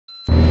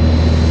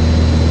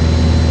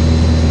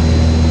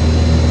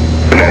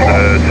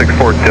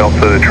64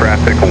 Delta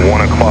traffic, 1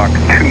 o'clock,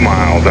 2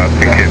 miles,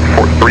 altitude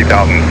for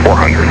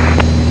 3,400.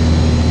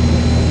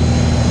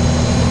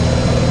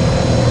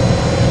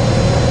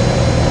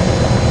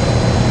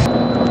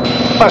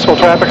 Placerville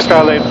traffic,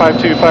 Skylane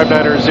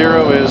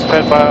 52590 is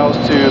 10 miles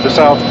to the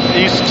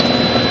southeast,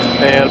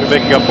 and we're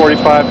making a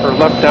 45 for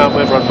left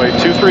downwind, runway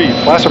 23,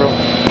 Placerville.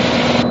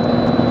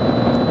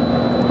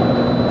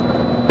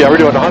 Yeah, we're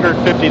doing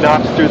 150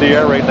 knots through the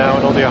air right now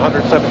and only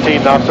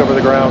 117 knots over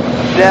the ground.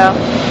 Yeah.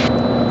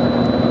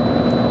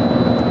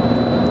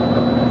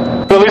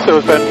 But at least it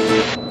was been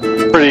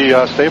pretty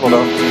stable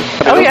though.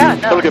 Oh yeah,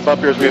 no. It'll get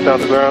bumpier as we get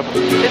down the ground.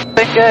 It's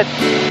been good.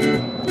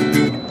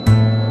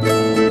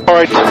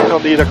 Alright, I'll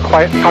need a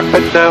quiet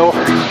cockpit now.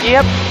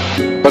 Yep.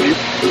 Love you.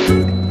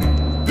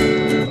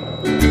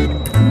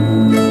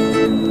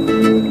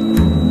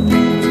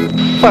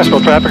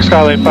 Placerville traffic,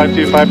 Skylane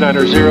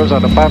 52590 is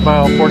on a 5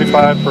 mile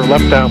 45 for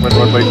left downwind,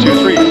 runway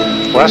 23,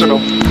 Placerville.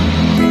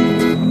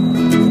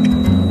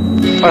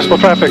 Placerville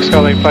traffic,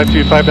 Skylane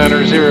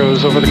 52590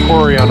 is over the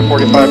quarry on a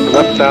 45 for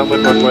left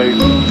downwind, runway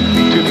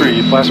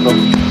 23, Placerville.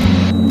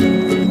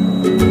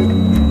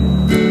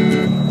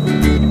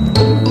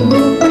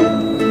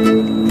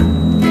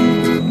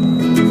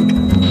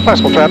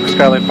 Placerville traffic,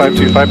 Skylane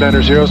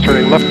 52590 is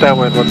turning left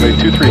downwind, runway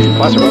 23,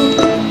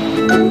 Placerville.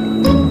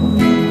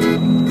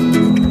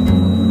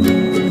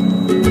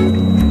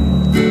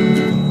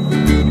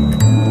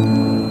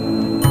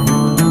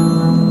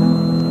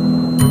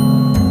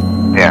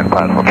 And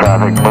Placerville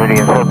traffic, Moody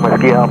and 7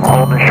 Whiskey Alpha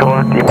holding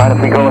short. Do you mind if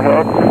we go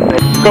ahead?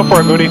 Go for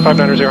it, Moody,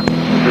 590.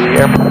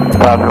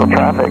 Placerville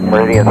traffic,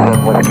 Meridian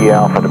 7 Whiskey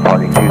Alpha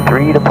departing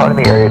 23,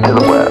 departing the area to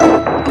the west.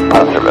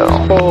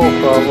 Placerville. Full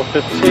throttle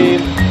 15.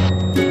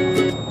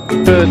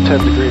 Good, 10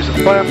 degrees of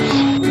flaps.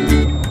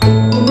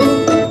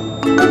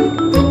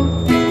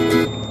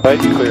 Right,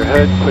 clear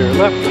head, clear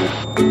left.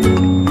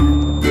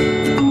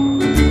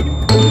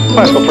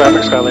 Placerville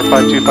traffic, Skylane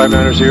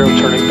 52590,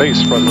 turning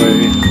base,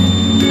 runway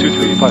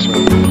 23,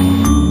 Placerville.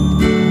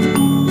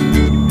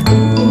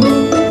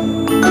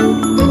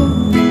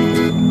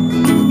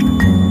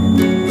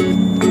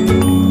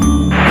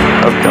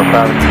 Hotel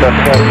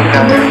 579,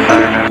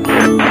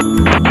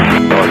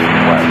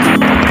 northwest.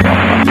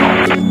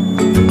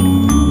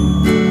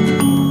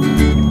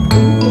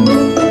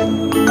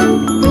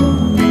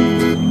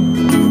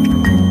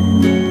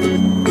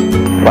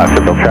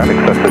 Placerville traffic,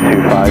 Cessna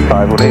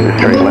 25518 is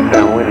straight left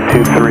downwind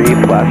 23,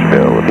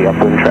 Placerville with the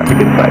upwind traffic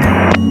in sight.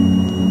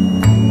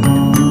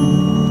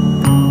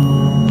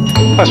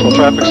 Placerville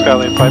traffic,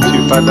 Skylane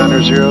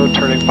 52590,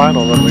 turning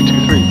final, runway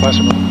 23,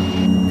 Placerville.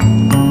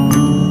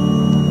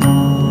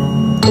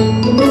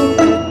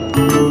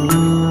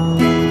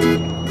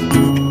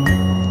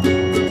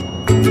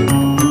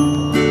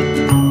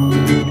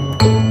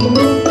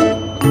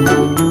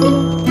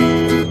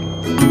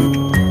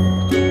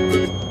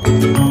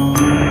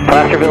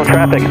 Placerville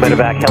traffic,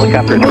 medevac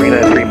helicopter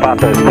 393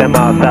 Papa is 10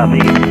 miles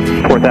southeast,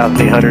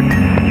 4,800,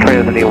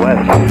 transitting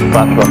west,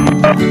 Placerville.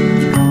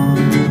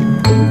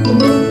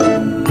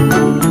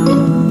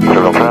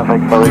 Placerville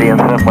traffic, Meridian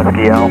 7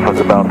 Whiskey Alpha is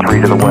about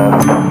 3 to the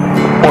west,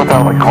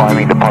 4,000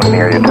 climbing, departing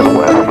area to the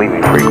west,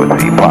 leaving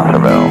frequency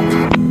Placerville.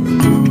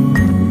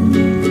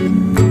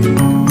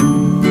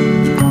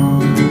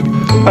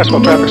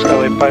 Placerville traffic,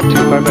 Skylane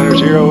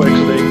 52590,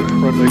 exiting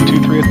runway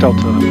 23 at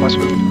Delta,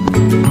 Placerville.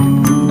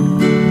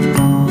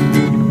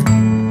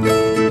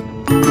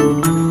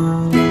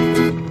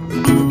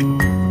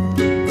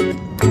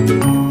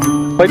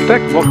 Flight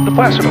deck, welcome to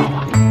Placerville.